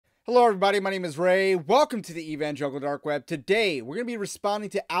Hello everybody, my name is Ray. Welcome to the Evangelical Dark Web. Today, we're going to be responding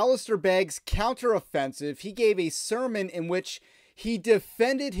to Alistair Begg's counteroffensive. He gave a sermon in which he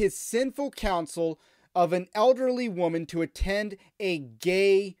defended his sinful counsel of an elderly woman to attend a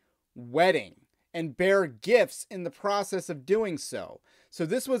gay wedding and bear gifts in the process of doing so. So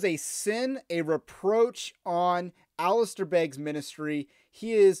this was a sin, a reproach on Alistair Begg's ministry.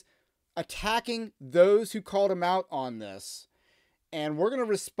 He is attacking those who called him out on this. And we're going to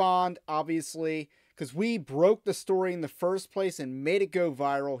respond, obviously, because we broke the story in the first place and made it go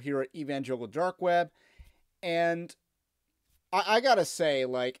viral here at Evangelical Dark Web. And I got to say,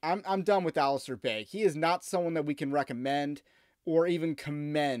 like, I'm done with Alistair Begg. He is not someone that we can recommend or even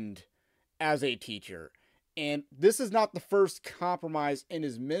commend as a teacher. And this is not the first compromise in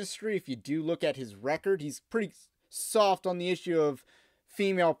his ministry. If you do look at his record, he's pretty soft on the issue of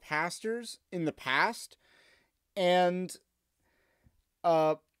female pastors in the past. And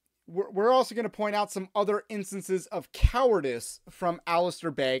we're also going to point out some other instances of cowardice from Alistair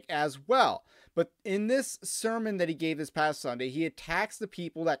Begg as well. But in this sermon that he gave this past Sunday, he attacks the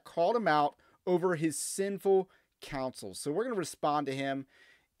people that called him out over his sinful counsel. So we're going to respond to him.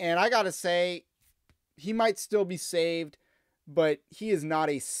 And I got to say, he might still be saved, but he is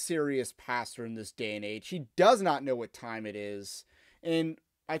not a serious pastor in this day and age. He does not know what time it is. And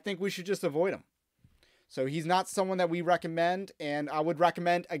I think we should just avoid him. So he's not someone that we recommend, and I would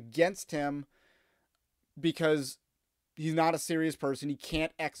recommend against him because he's not a serious person. He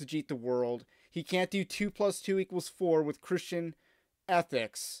can't exegete the world. He can't do 2 + 2 = 4 with Christian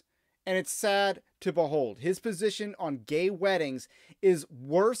ethics. And it's sad to behold. His position on gay weddings is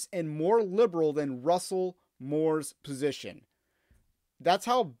worse and more liberal than Russell Moore's position. That's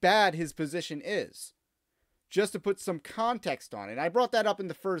how bad his position is. Just to put some context on it. I brought that up in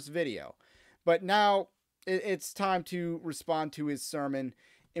the first video. But now it's time to respond to his sermon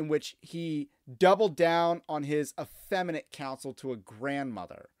in which he doubled down on his effeminate counsel to a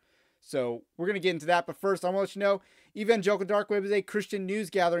grandmother. So we're going to get into that. But first, I want to let you know, Evangelical Dark Web is a Christian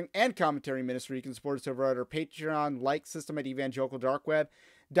news gathering and commentary ministry. You can support us over at our Patreon like system at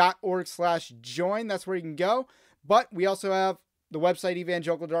evangelicaldarkweb.org/join. That's where you can go. But we also have the website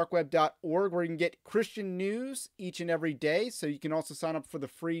evangelicaldarkweb.org where you can get Christian news each and every day. So you can also sign up for the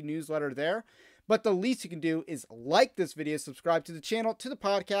free newsletter there. But the least you can do is like this video, subscribe to the channel, to the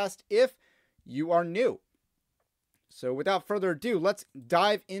podcast if you are new. So without further ado, let's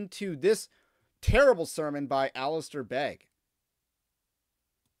dive into this terrible sermon by Alistair Begg.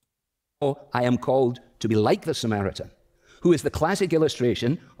 I am called to be like the Samaritan, who is the classic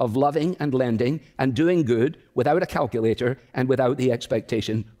illustration of loving and lending and doing good without a calculator and without the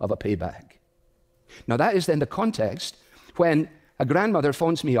expectation of a payback. Now that is then the context when a grandmother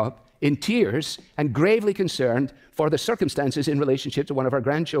phones me up in tears and gravely concerned for the circumstances in relationship to one of her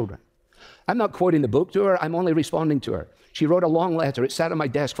grandchildren. I'm not quoting the book to her, I'm only responding to her. She wrote a long letter, it sat on my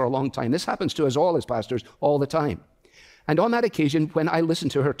desk for a long time. This happens to us all as pastors all the time. And on that occasion, when I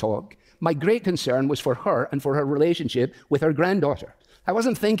listened to her talk, my great concern was for her and for her relationship with her granddaughter. I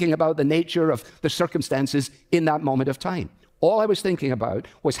wasn't thinking about the nature of the circumstances in that moment of time. All I was thinking about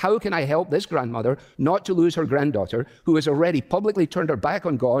was how can I help this grandmother not to lose her granddaughter who has already publicly turned her back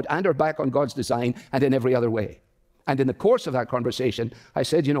on God and her back on God's design and in every other way. And in the course of that conversation, I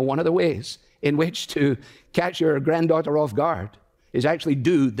said, you know, one of the ways in which to catch your granddaughter off guard is actually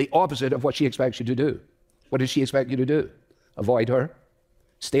do the opposite of what she expects you to do. What does she expect you to do? Avoid her,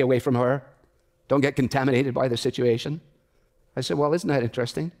 stay away from her, don't get contaminated by the situation. I said, well, isn't that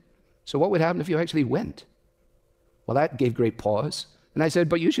interesting? So what would happen if you actually went? Well, that gave great pause. And I said,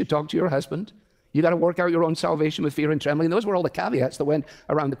 but you should talk to your husband. You got to work out your own salvation with fear and trembling. Those were all the caveats that went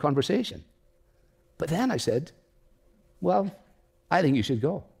around the conversation. But then I said, well, I think you should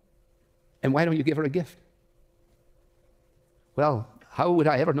go. And why don't you give her a gift? Well, how would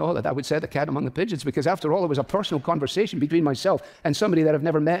I ever know that? I would set the cat among the pigeons, because after all, it was a personal conversation between myself and somebody that I've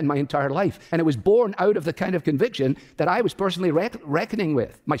never met in my entire life. And it was born out of the kind of conviction that I was personally reckoning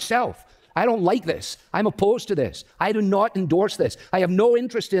with myself. I don't like this. I'm opposed to this. I do not endorse this. I have no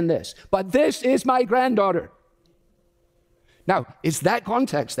interest in this. But this is my granddaughter. Now, it's that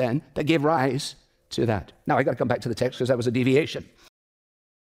context then that gave rise to that. Now, I got to come back to the text because that was a deviation.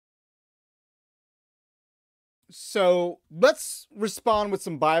 So let's respond with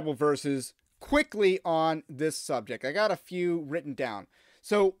some Bible verses quickly on this subject. I got a few written down.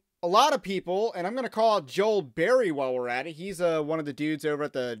 So a lot of people, and I'm going to call out Joel Berry while we're at it. He's one of the dudes over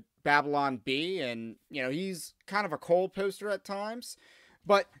at the Babylon Bee, and you know, he's kind of a coal poster at times,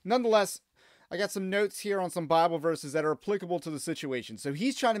 but nonetheless, I got some notes here on some Bible verses that are applicable to the situation. So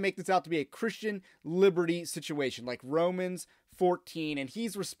he's trying to make this out to be a Christian liberty situation, like Romans 14, and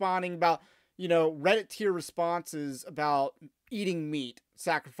he's responding about, Reddit tier responses about eating meat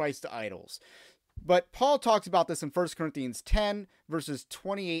sacrificed to idols. But Paul talks about this in 1 Corinthians 10, verses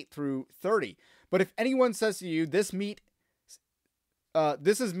 28 through 30. But if anyone says to you, this is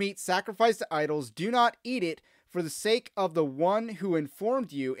meat sacrificed to idols, do not eat it for the sake of the one who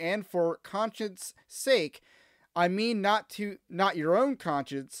informed you, and for conscience sake. I mean not your own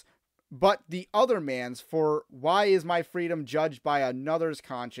conscience, but the other man's. For why is my freedom judged by another's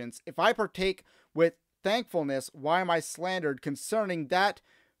conscience? If I partake with thankfulness, why am I slandered concerning that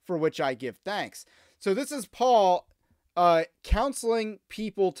for which I give thanks? So this is Paul counseling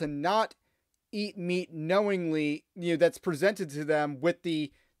people to not eat meat knowingly, that's presented to them with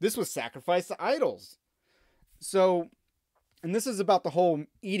this was sacrificed to idols. So, and this is about the whole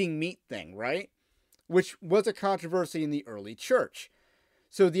eating meat thing, right? Which was a controversy in the early church.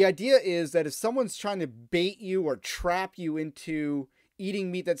 So the idea is that if someone's trying to bait you or trap you into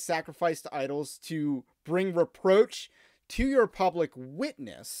eating meat that's sacrificed to idols to bring reproach to your public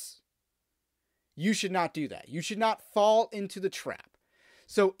witness, you should not do that. You should not fall into the trap.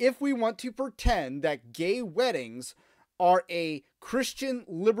 So if we want to pretend that gay weddings are a Christian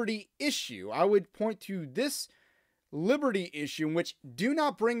liberty issue, I would point to this liberty issue in which do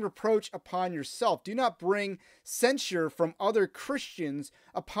not bring reproach upon yourself. Do not bring censure from other Christians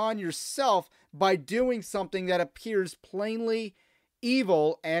upon yourself by doing something that appears plainly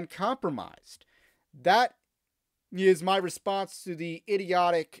evil and compromised. That is my response to the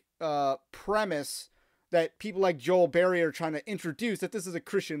idiotic premise that people like Joel Berry are trying to introduce, that this is a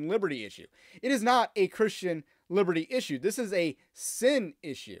Christian liberty issue. It is not a Christian liberty issue. This is a sin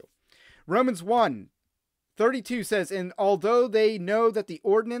issue. Romans 1:32 says, and although they know that the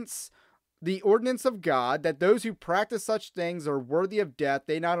ordinance of God, that those who practice such things are worthy of death,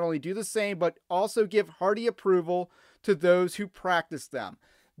 they not only do the same, but also give hearty approval to those who practice them.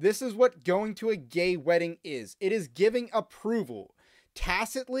 This is what going to a gay wedding is. It is giving approval.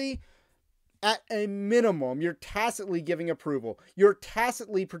 Tacitly, at a minimum, you're tacitly giving approval. You're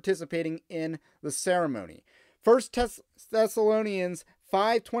tacitly participating in the ceremony. 1 Thessalonians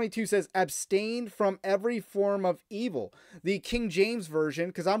 5:22 says, abstain from every form of evil. The King James Version,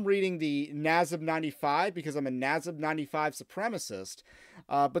 because I'm reading the NASB 95 because I'm a NASB 95 supremacist,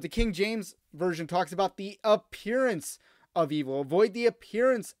 but the King James Version talks about the appearance of evil. Avoid the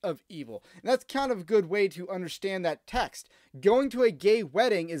appearance of evil. And that's kind of a good way to understand that text. Going to a gay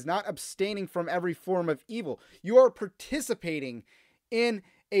wedding is not abstaining from every form of evil. You are participating in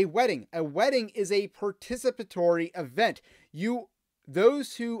a wedding. A wedding is a participatory event.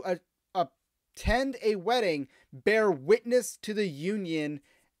 Those who attend a wedding bear witness to the union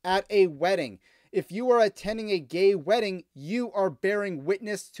at a wedding. If you are attending a gay wedding, you are bearing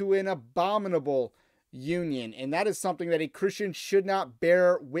witness to an abominable union. And that is something that a Christian should not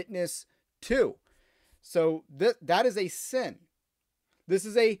bear witness to. So that is a sin. This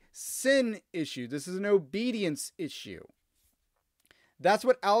is a sin issue. This is an obedience issue. That's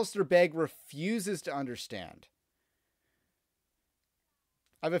what Alistair Begg refuses to understand.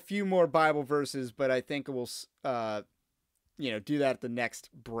 I have a few more Bible verses, but I think we'll, do that at the next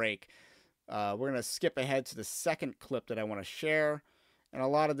break. We're going to skip ahead to the second clip that I want to share. And a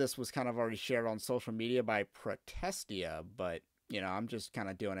lot of this was kind of already shared on social media by Protestia, but, I'm just kind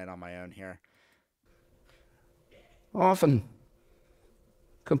of doing it on my own here. Often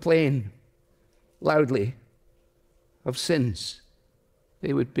complain loudly of sins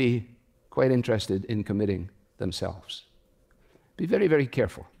they would be quite interested in committing themselves. Be very, very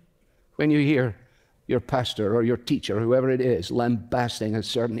careful when you hear your pastor or your teacher, whoever it is, lambasting a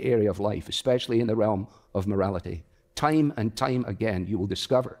certain area of life, especially in the realm of morality. Time and time again, you will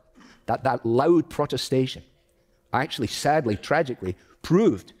discover that loud protestation actually, sadly, tragically,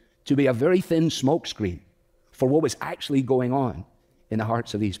 proved to be a very thin smokescreen for what was actually going on in the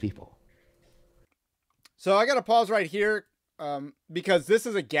hearts of these people. So I got to pause right here because this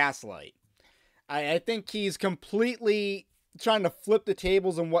is a gaslight. I think he's completely trying to flip the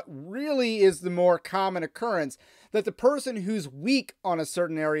tables on what really is the more common occurrence, that the person who's weak on a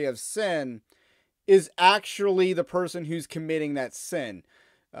certain area of sin is actually the person who's committing that sin.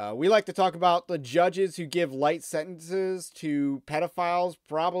 We like to talk about the judges who give light sentences to pedophiles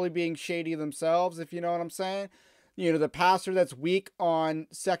probably being shady themselves, if you know what I'm saying. The pastor that's weak on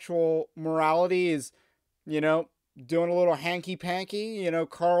sexual morality is, doing a little hanky-panky,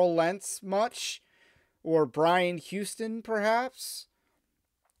 Carl Lentz much, or Brian Houston, perhaps.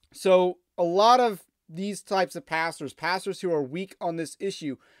 So a lot of these types of pastors who are weak on this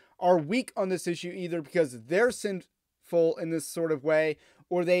issue, either because they're sinful in this sort of way,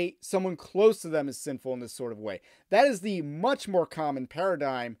 or someone close to them is sinful in this sort of way. That is the much more common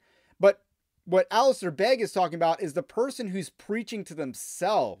paradigm. But what Alistair Begg is talking about is the person who's preaching to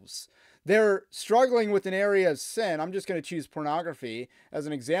themselves. They're struggling with an area of sin. I'm just going to choose pornography as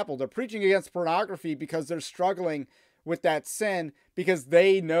an example. They're preaching against pornography because they're struggling with that sin because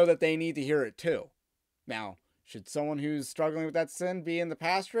they know that they need to hear it too. Now, should someone who's struggling with that sin be in the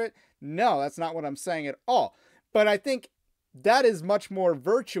pastorate? No, that's not what I'm saying at all. But I think that is much more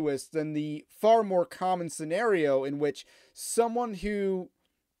virtuous than the far more common scenario in which someone who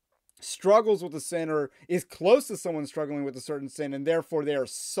struggles with a sin or is close to someone struggling with a certain sin and therefore they are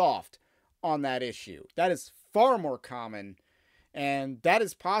soft on that issue. That is far more common, and that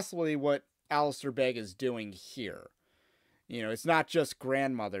is possibly what Alistair Begg is doing here. You know, it's not just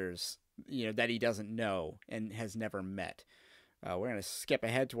grandmothers, you know, that he doesn't know and has never met. We're going to skip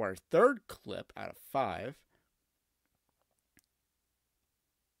ahead to our third clip out of 5.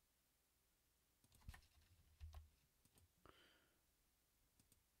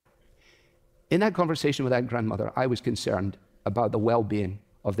 In that conversation with that grandmother, I was concerned about the well-being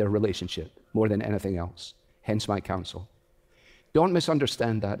of their relationship more than anything else, hence my counsel. Don't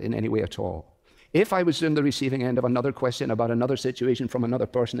misunderstand that in any way at all. If I was in the receiving end of another question about another situation from another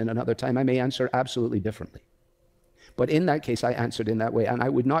person in another time, I may answer absolutely differently. But in that case, I answered in that way, and I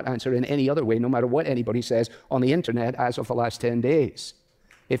would not answer in any other way, no matter what anybody says on the internet as of the last 10 days.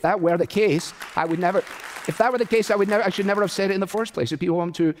 If that were the case, I should never have said it in the first place. If people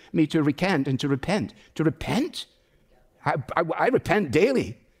want me to recant and to repent. I repent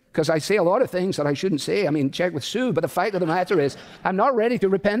daily, because I say a lot of things that I shouldn't say. I mean, check with Sue, but the fact of the matter is, I'm not ready to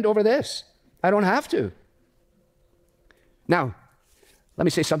repent over this. I don't have to. Now, let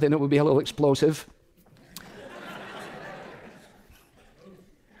me say something that will be a little explosive.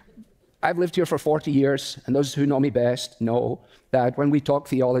 I've lived here for 40 years, and those who know me best know that when we talk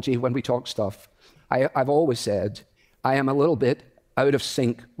theology, when we talk stuff, I've always said I am a little bit out of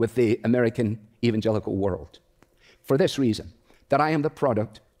sync with the American evangelical world. For this reason, that I am the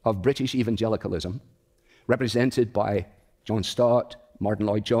product of British evangelicalism, represented by John Stott, Martin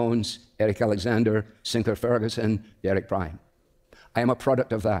Lloyd-Jones, Eric Alexander, Sinclair Ferguson, Derek Bryan. I am a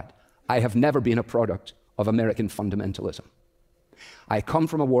product of that. I have never been a product of American fundamentalism. I come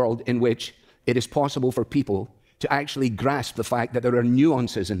from a world in which it is possible for people to actually grasp the fact that there are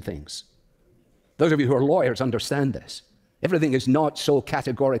nuances in things. Those of you who are lawyers understand this. Everything is not so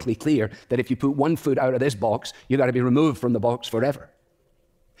categorically clear that if you put one foot out of this box, you've got to be removed from the box forever.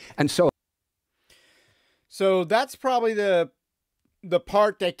 And so that's probably the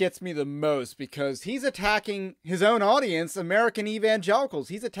part that gets me the most, because he's attacking his own audience, American evangelicals.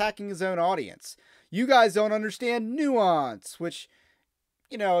 He's attacking his own audience. You guys don't understand nuance, which,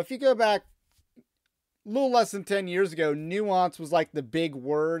 you know, if you go back a little less than 10 years ago, nuance was like the big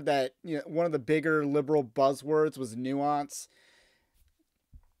word that, you know, one of the bigger liberal buzzwords was nuance.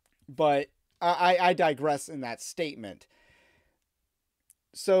 But I digress in that statement.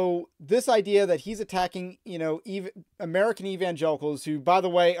 So this idea that he's attacking, you know, American evangelicals, who, by the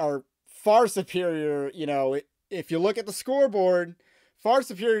way, are far superior, you know, if you look at the scoreboard, far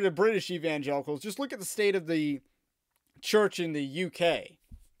superior to British evangelicals. Just look at the state of the church in the UK.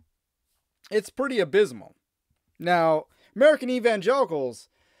 It's pretty abysmal. Now, American evangelicals,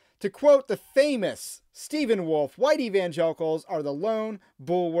 to quote the famous Stephen Wolfe, white evangelicals are the lone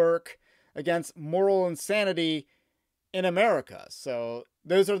bulwark against moral insanity in America. So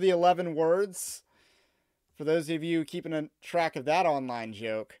those are the 11 words. For those of you keeping a track of that online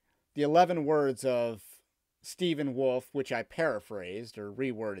joke, the 11 words of Stephen Wolfe, which I paraphrased or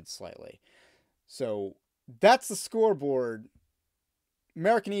reworded slightly. So that's the scoreboard.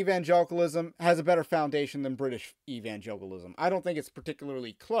 American evangelicalism has a better foundation than British evangelicalism. I don't think it's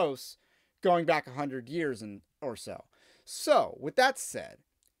particularly close going back 100 years or so. So, with that said,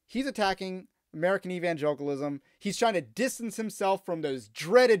 he's attacking American evangelicalism. He's trying to distance himself from those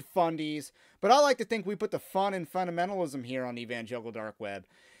dreaded fundies. But I like to think we put the fun in fundamentalism here on Evangelical Dark Web.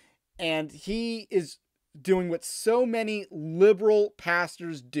 And he is doing what so many liberal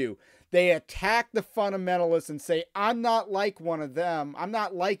pastors do. They attack the fundamentalists and say, I'm not like one of them. I'm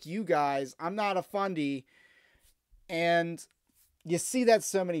not like you guys. I'm not a fundy. And you see that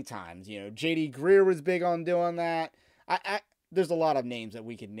so many times. You know, J.D. Greer was big on doing that. There's a lot of names that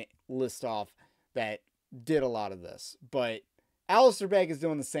we could list off that did a lot of this. But Alistair Begg is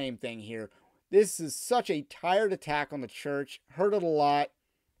doing the same thing here. This is such a tired attack on the church. Heard it a lot.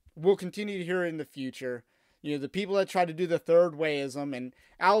 We'll continue to hear it in the future. You know, the people that try to do the third wayism, and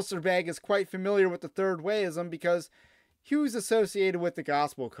Alistair Begg is quite familiar with the third wayism because he was associated with the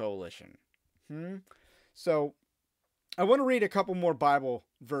Gospel Coalition. So I want to read a couple more Bible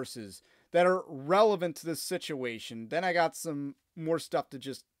verses that are relevant to this situation. Then I got some more stuff to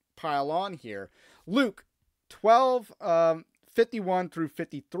just pile on here. Luke 12, 51 through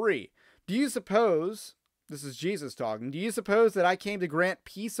 53. Do you suppose, this is Jesus talking, do you suppose that I came to grant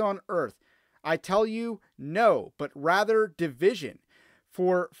peace on earth? I tell you, no, but rather division.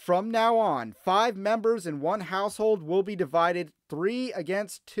 For from now on, 5 members in one household will be divided 3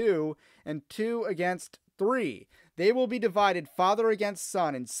 against 2 and 2 against 3. They will be divided father against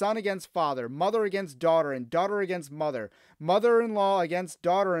son and son against father, mother against daughter and daughter against mother, mother-in-law against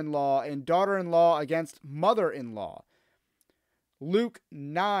daughter-in-law and daughter-in-law against mother-in-law. Luke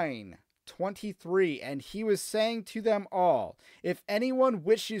 9:23, and he was saying to them all, if anyone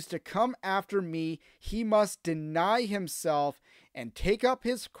wishes to come after me, he must deny himself and take up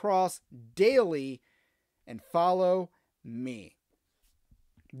his cross daily and follow me.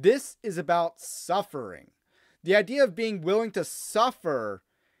 This is about suffering. The idea of being willing to suffer,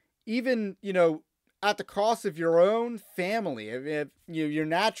 even, at the cost of your own family, your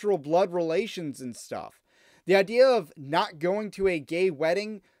natural blood relations and stuff. The idea of not going to a gay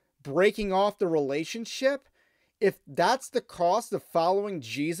wedding, breaking off the relationship, if that's the cost of following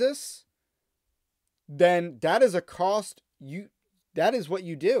Jesus, then that is a cost that is what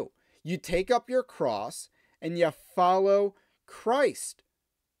you do. You take up your cross and you follow Christ.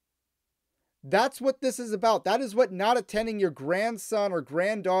 That's what this is about. That is what not attending your grandson or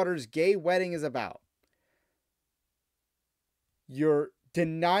granddaughter's gay wedding is about. You're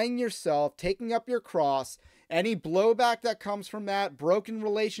denying yourself, taking up your cross, any blowback that comes from that, broken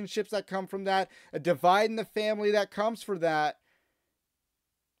relationships that come from that, a divide in the family that comes from that.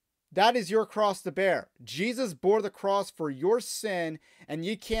 That is your cross to bear. Jesus bore the cross for your sin, and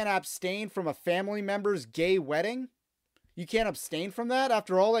you can't abstain from a family member's gay wedding? You can't abstain from that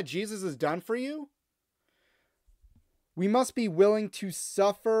after all that Jesus has done for you? We must be willing to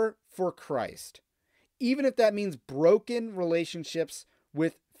suffer for Christ, even if that means broken relationships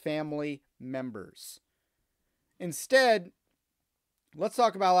with family members. Instead, let's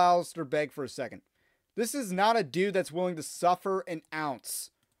talk about Alistair Begg for a second. This is not a dude that's willing to suffer an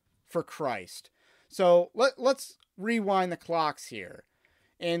ounce for Christ. So let's rewind the clocks here.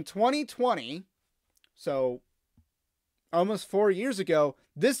 In 2020, so almost 4 years ago,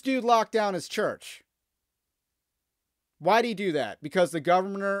 this dude locked down his church. Why'd he do that? Because the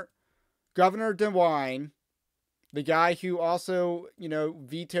Governor DeWine, the guy who also,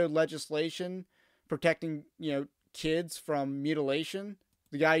 vetoed legislation protecting, kids from mutilation,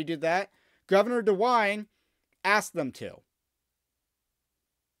 the guy who did that, Governor DeWine asked them to.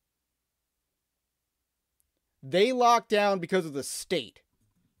 They locked down because of the state.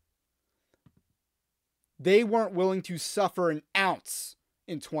 They weren't willing to suffer an ounce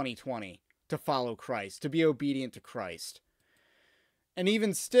in 2020 to follow Christ, to be obedient to Christ. And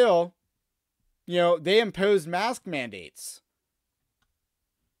even still, they imposed mask mandates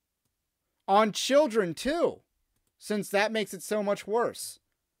on children too, since that makes it so much worse.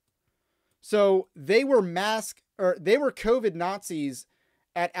 So they were COVID Nazis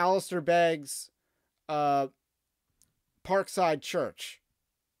at Alistair Begg's Parkside Church.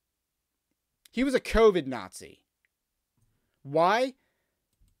 He was a COVID Nazi. Why?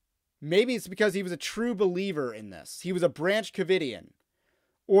 Maybe it's because he was a true believer in this. He was a branch Covidian.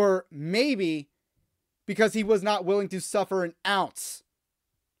 Or maybe because he was not willing to suffer an ounce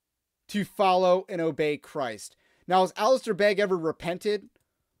to follow and obey Christ. Now, has Alistair Begg ever repented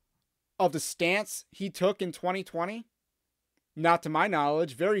of the stance he took in 2020? Not to my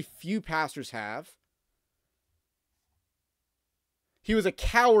knowledge. Very few pastors have. He was a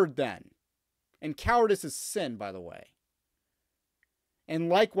coward then. And cowardice is sin, by the way. And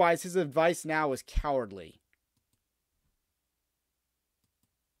likewise, his advice now is cowardly.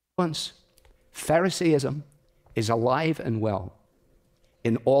 Once, Pharisaism is alive and well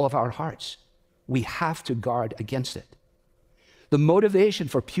in all of our hearts. We have to guard against it. The motivation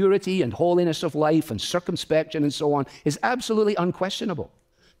for purity and holiness of life and circumspection and so on is absolutely unquestionable.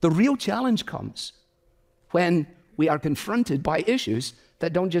 The real challenge comes when we are confronted by issues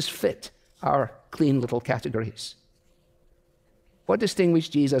that don't just fit our clean little categories. What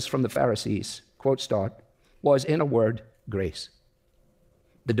distinguished Jesus from the Pharisees, quote Stott, was, in a word, grace.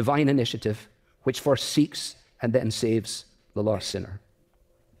 The divine initiative which first seeks and then saves the lost sinner.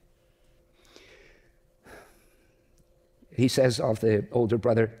 He says of the older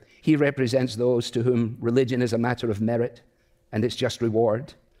brother, he represents those to whom religion is a matter of merit and its just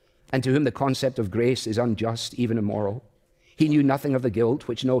reward, and to whom the concept of grace is unjust, even immoral. He knew nothing of the guilt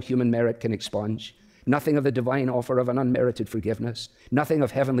which no human merit can expunge, nothing of the divine offer of an unmerited forgiveness, nothing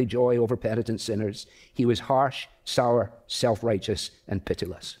of heavenly joy over penitent sinners. He was harsh, sour, self-righteous, and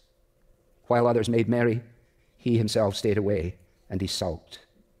pitiless. While others made merry, he himself stayed away, and he sulked.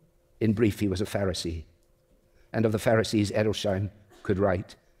 In brief, he was a Pharisee. And of the Pharisees, Edelstein could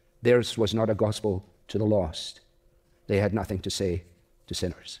write, theirs was not a gospel to the lost. They had nothing to say to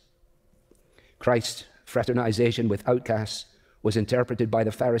sinners. Christ's fraternization with outcasts was interpreted by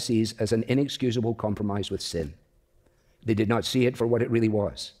the Pharisees as an inexcusable compromise with sin. They did not see it for what it really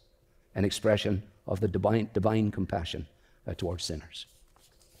was, an expression of the divine compassion towards sinners.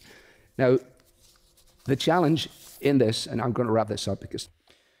 Now, the challenge in this, and I'm going to wrap this up because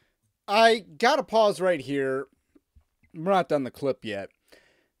I got to pause right here. We're not done the clip yet.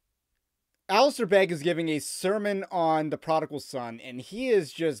 Alistair Begg is giving a sermon on the prodigal son, and he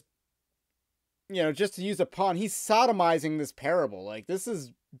is just, just to use a pun, he's sodomizing this parable. Like, this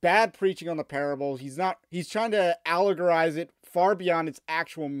is bad preaching on the parable. He's trying to allegorize it far beyond its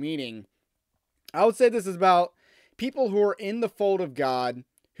actual meaning. I would say this is about people who are in the fold of God,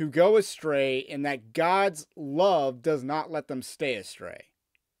 who go astray, and that God's love does not let them stay astray.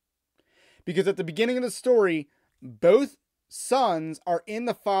 Because at the beginning of the story, both sons are in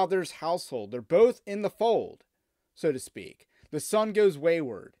the father's household. They're both in the fold, so to speak. The son goes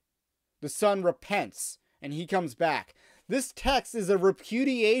wayward. The son repents, and he comes back. This text is a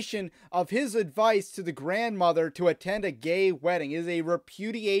repudiation of his advice to the grandmother to attend a gay wedding. It is a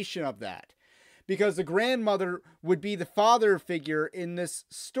repudiation of that. Because the grandmother would be the father figure in this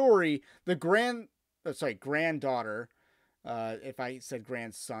story. The granddaughter, if I said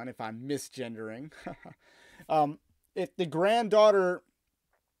grandson, if I'm misgendering. If the granddaughter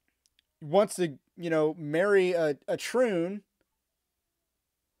wants to, marry a troon,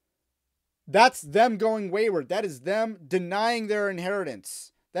 that's them going wayward. That is them denying their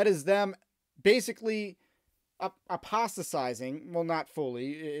inheritance. That is them basically apostatizing, well, not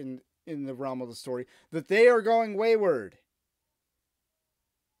fully in the realm of the story, that they are going wayward.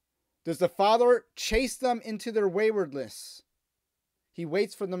 Does the father chase them into their waywardness? He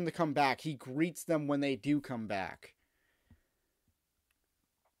waits for them to come back. He greets them when they do come back.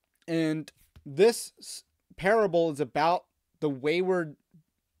 And this parable is about the wayward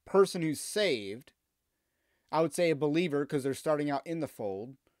person who's saved. I would say a believer, because they're starting out in the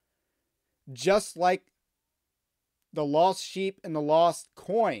fold. Just like the lost sheep and the lost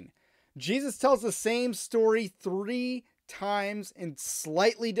coin. Jesus tells the same story 3 times in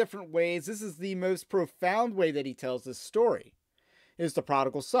slightly different ways. This is the most profound way that he tells this story. Is the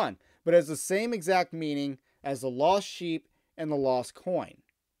prodigal son, but has the same exact meaning as the lost sheep and the lost coin.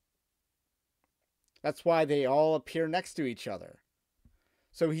 That's why they all appear next to each other.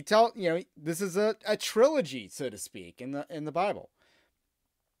 So this is a trilogy, so to speak, in the Bible.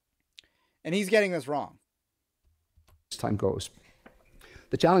 And he's getting this wrong. As time goes.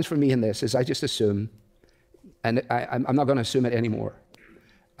 The challenge for me in this is I just assume, and I'm not going to assume it anymore.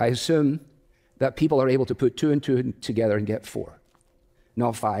 I assume that people are able to put 2 and 2 together and get 4.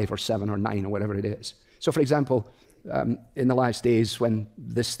 Not 5 or 7 or 9 or whatever it is. So, for example, in the last days when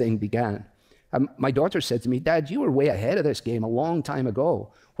this thing began, my daughter said to me, Dad, you were way ahead of this game a long time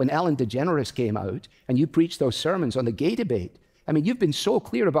ago when Ellen DeGeneres came out and you preached those sermons on the gay debate. I mean, you've been so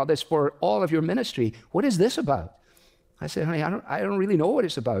clear about this for all of your ministry. What is this about? I said, honey, I don't really know what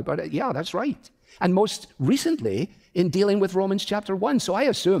it's about, but yeah, that's right. And most recently, in dealing with Romans chapter 1. So I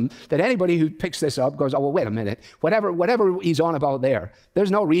assume that anybody who picks this up goes, oh, well, wait a minute. Whatever he's on about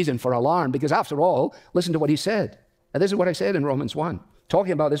there's no reason for alarm, because after all, listen to what he said. And this is what I said in Romans 1,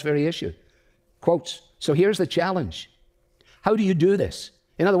 talking about this very issue. Quotes, so here's the challenge. How do you do this?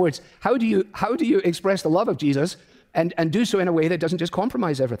 In other words, how do you express the love of Jesus and do so in a way that doesn't just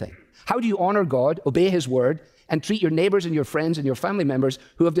compromise everything? How do you honor God, obey his word, and treat your neighbors and your friends and your family members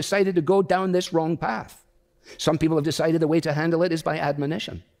who have decided to go down this wrong path? Some people have decided the way to handle it is by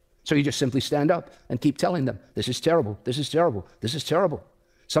admonition. So you just simply stand up and keep telling them, this is terrible, this is terrible, this is terrible.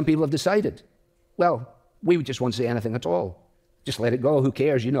 Some people have decided, well, we just won't say anything at all. Just let it go, who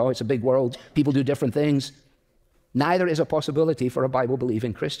cares? It's a big world, people do different things. Neither is a possibility for a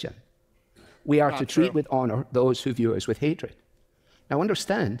Bible-believing Christian. We are to treat with honor those who view us with hatred. Now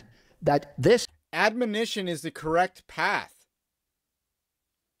understand that this admonition is the correct path.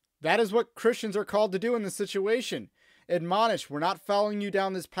 That is what Christians are called to do in this situation. Admonish, we're not following you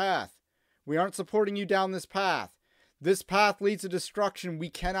down this path. We aren't supporting you down this path. This path leads to destruction. We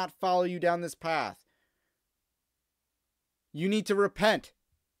cannot follow you down this path. You need to repent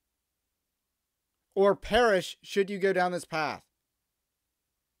or perish should you go down this path.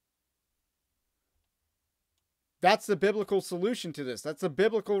 That's the biblical solution to this. That's the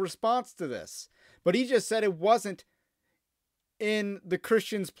biblical response to this. But he just said it wasn't in the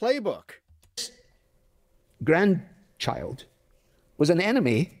Christian's playbook. Grandchild was an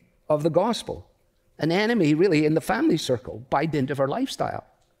enemy of the gospel, an enemy really in the family circle by dint of her lifestyle,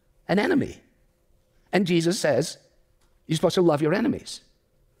 an enemy. And Jesus says, you're supposed to love your enemies.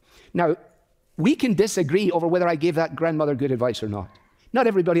 Now, we can disagree over whether I gave that grandmother good advice or not. Not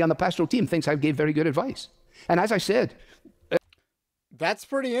everybody on the pastoral team thinks I gave very good advice. And as I said... That's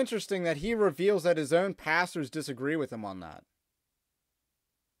pretty interesting that he reveals that his own pastors disagree with him on that.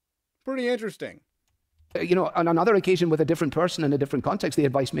 Pretty interesting. You know, on another occasion with a different person in a different context, the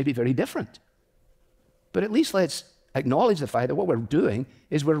advice may be very different. But at least let's acknowledge the fact that what we're doing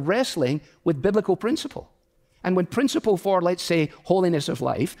is we're wrestling with biblical principle. And when principle for, let's say, holiness of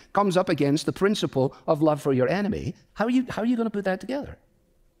life comes up against the principle of love for your enemy, how are you going to put that together?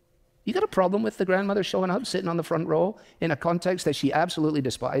 You got a problem with the grandmother showing up, sitting on the front row in a context that she absolutely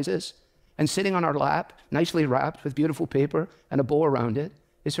despises, and sitting on her lap, nicely wrapped with beautiful paper and a bow around it,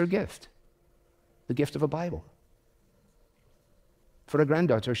 is her gift. The gift of a Bible. For a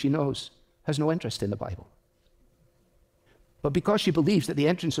granddaughter, she knows, has no interest in the Bible. But because she believes that the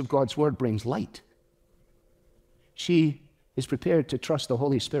entrance of God's word brings light, she is prepared to trust the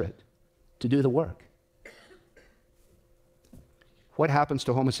Holy Spirit to do the work. What happens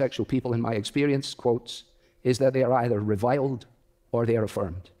to homosexual people, in my experience, quotes, is that they are either reviled or they are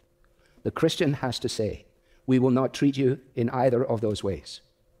affirmed. The Christian has to say, we will not treat you in either of those ways.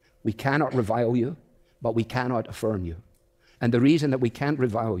 We cannot revile you, but we cannot affirm you. And the reason that we can't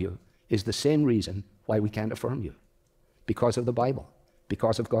revile you is the same reason why we can't affirm you. Because of the Bible,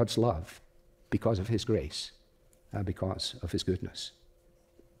 because of God's love, because of his grace, because of his goodness.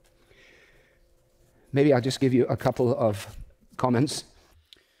 Maybe I'll just give you a couple of comments.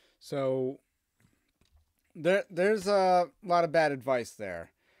 So there's a lot of bad advice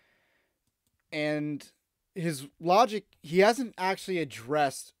there. And his logic, he hasn't actually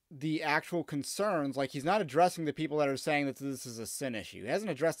addressed the actual concerns. Like, he's not addressing the people that are saying that this is a sin issue. He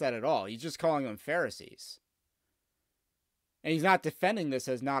hasn't addressed that at all. He's just calling them Pharisees. And he's not defending this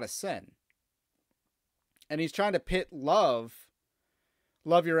as not a sin. And he's trying to pit love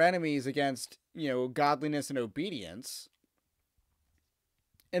your enemies against, godliness and obedience.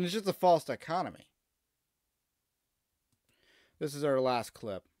 And it's just a false dichotomy. This is our last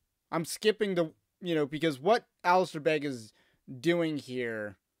clip. I'm skipping because what Alistair Begg is doing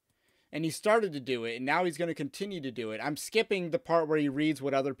here, and he started to do it, and now he's going to continue to do it. I'm skipping the part where he reads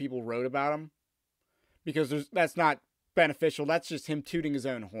what other people wrote about him, because that's not beneficial. That's just him tooting his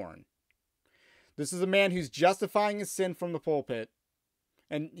own horn. This is a man who's justifying his sin from the pulpit,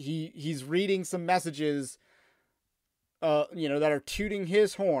 and he's reading some messages, that are tooting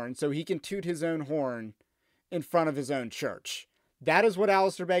his horn, so he can toot his own horn in front of his own church. That is what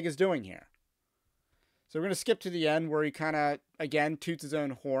Alistair Begg is doing here. So we're going to skip to the end where he kind of, again, toots his own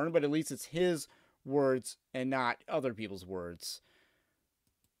horn, but at least it's his words and not other people's words.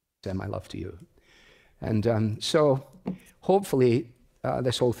 My love to you. And so hopefully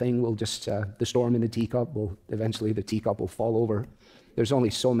this whole thing will just, the storm in the teacup will, eventually the teacup will fall over. There's only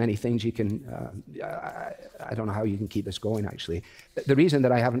so many things you can, I don't know how you can keep this going, actually. The reason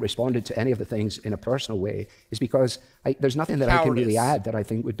that I haven't responded to any of the things in a personal way is because there's nothing that I can really add that I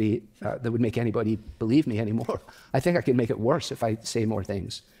think would be, that would make anybody believe me anymore. I think I can make it worse if I say more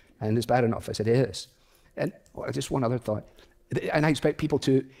things. And it's bad enough as it is. And just one other thought. And I expect people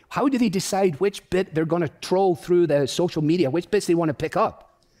to, how do they decide which bit they're going to troll through the social media, which bits they want to pick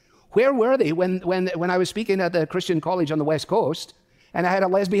up? Where were they when I was speaking at the Christian college on the West Coast and I had a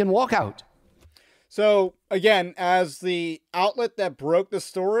lesbian walkout? So, again, as the outlet that broke the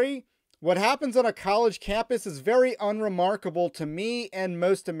story, what happens on a college campus is very unremarkable to me and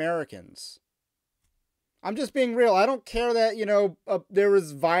most Americans. I'm just being real. I don't care that, there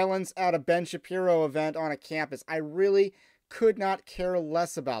was violence at a Ben Shapiro event on a campus. I really could not care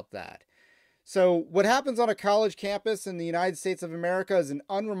less about that. So what happens on a college campus in the United States of America is an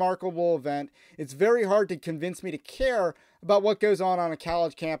unremarkable event. It's very hard to convince me to care about what goes on a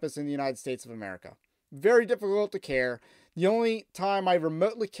college campus in the United States of America. Very difficult to care. The only time I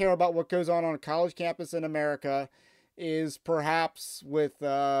remotely care about what goes on a college campus in America is perhaps with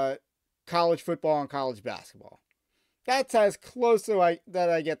college football and college basketball. That's as close that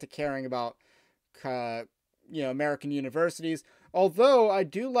I get to caring about American universities. Although I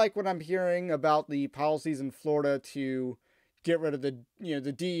do like what I'm hearing about the policies in Florida to get rid of the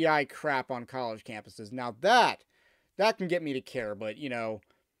DEI crap on college campuses. Now that can get me to care, but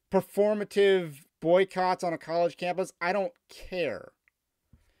performative boycotts on a college campus, I don't care.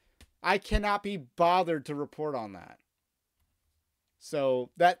 I cannot be bothered to report on that. So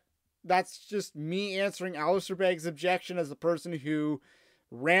that's just me answering Alistair Begg's objection as the person who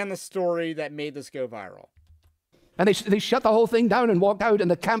ran the story that made this go viral. And they shut the whole thing down and walked out,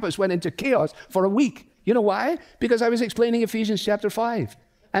 and the campus went into chaos for a week. You know why? Because I was explaining Ephesians chapter 5.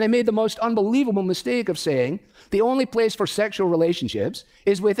 And I made the most unbelievable mistake of saying the only place for sexual relationships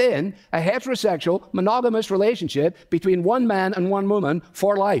is within a heterosexual, monogamous relationship between one man and one woman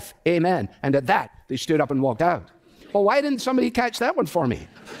for life. Amen. And at that, they stood up and walked out. Well, why didn't somebody catch that one for me?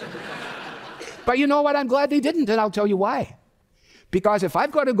 But you know what? I'm glad they didn't, and I'll tell you why. Because if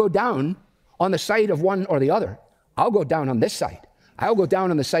I've got to go down on the side of one or the other, I'll go down on this side. I'll go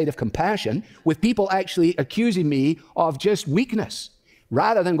down on the side of compassion with people actually accusing me of just weakness,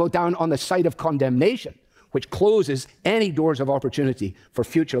 rather than go down on the side of condemnation, which closes any doors of opportunity for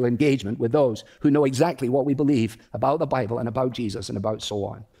future engagement with those who know exactly what we believe about the Bible and about Jesus and about so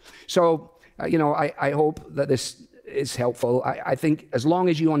on. So, I hope that this is helpful. I think as long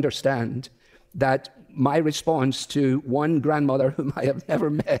as you understand that my response to one grandmother whom I have never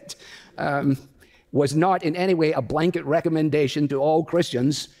met was not in any way a blanket recommendation to all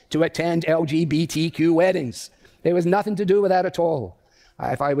Christians to attend LGBTQ weddings. There was nothing to do with that at all.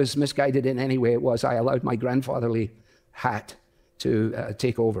 If I was misguided in any way, it was I allowed my grandfatherly hat to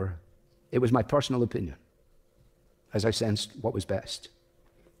take over. It was my personal opinion, as I sensed what was best,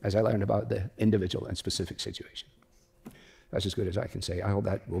 as I learned about the individual and specific situation. That's as good as I can say. I hope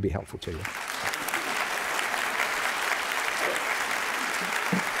that will be helpful to you.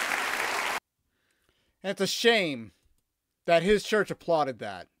 And it's a shame that his church applauded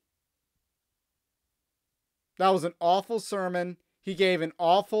that. That was an awful sermon. He gave an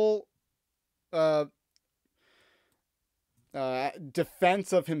awful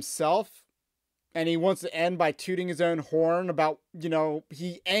defense of himself. And he wants to end by tooting his own horn about,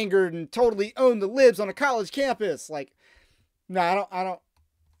 he angered and totally owned the libs on a college campus. Like, no, I don't.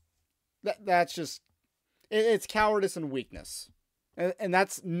 That's just, it's cowardice and weakness. And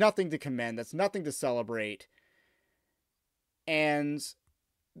that's nothing to commend. That's nothing to celebrate. And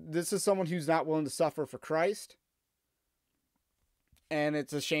this is someone who's not willing to suffer for Christ. And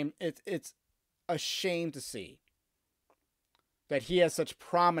it's a shame. It's a shame to see that he has such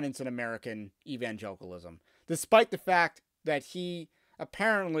prominence in American evangelicalism, despite the fact that he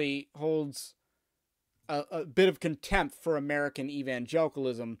apparently holds a bit of contempt for American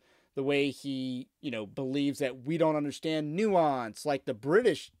evangelicalism, the way he, believes that we don't understand nuance like the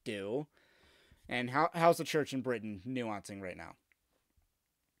British do. And how's the church in Britain nuancing right now?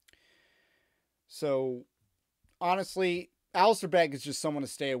 So, honestly, Alistair Begg is just someone to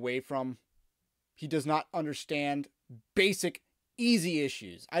stay away from. He does not understand basic, easy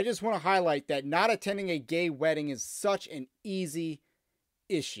issues. I just want to highlight that not attending a gay wedding is such an easy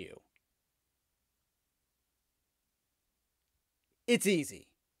issue. It's easy.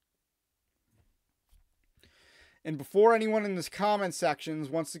 And before anyone in this comment sections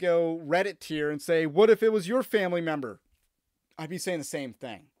wants to go Reddit tier and say, what if it was your family member? I'd be saying the same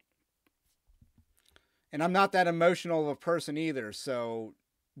thing. And I'm not that emotional of a person either, so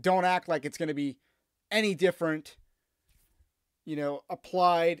don't act like it's going to be any different,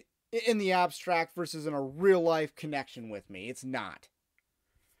 applied in the abstract versus in a real life connection with me. It's not.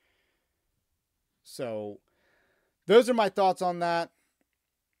 So those are my thoughts on that.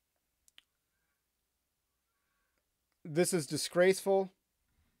 This is disgraceful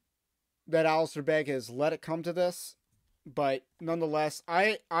that Alistair Begg has let it come to this. But nonetheless,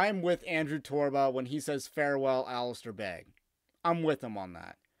 I'm with Andrew Torba when he says farewell, Alistair Begg. I'm with him on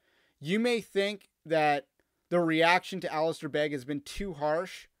that. You may think that the reaction to Alistair Begg has been too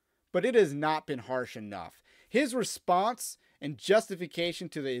harsh, but it has not been harsh enough. His response and justification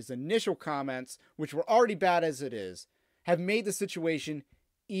to his initial comments, which were already bad as it is, have made the situation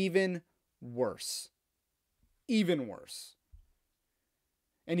even worse. Even worse.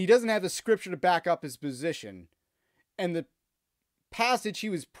 And he doesn't have the scripture to back up his position. And the passage he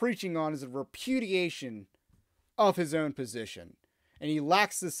was preaching on is a repudiation of his own position. And he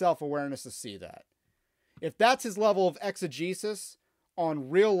lacks the self-awareness to see that. If that's his level of exegesis on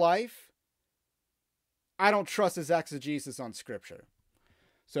real life, I don't trust his exegesis on scripture.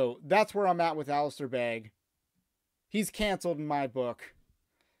 So that's where I'm at with Alistair Begg. He's canceled in my book.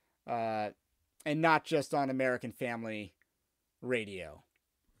 And not just on American Family Radio.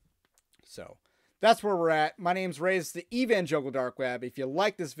 So that's where we're at. My name's Ray. This is the Evangelical Dark Web. If you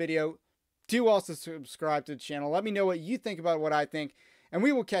like this video, do also subscribe to the channel. Let me know what you think about what I think, and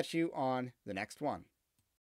we will catch you on the next one.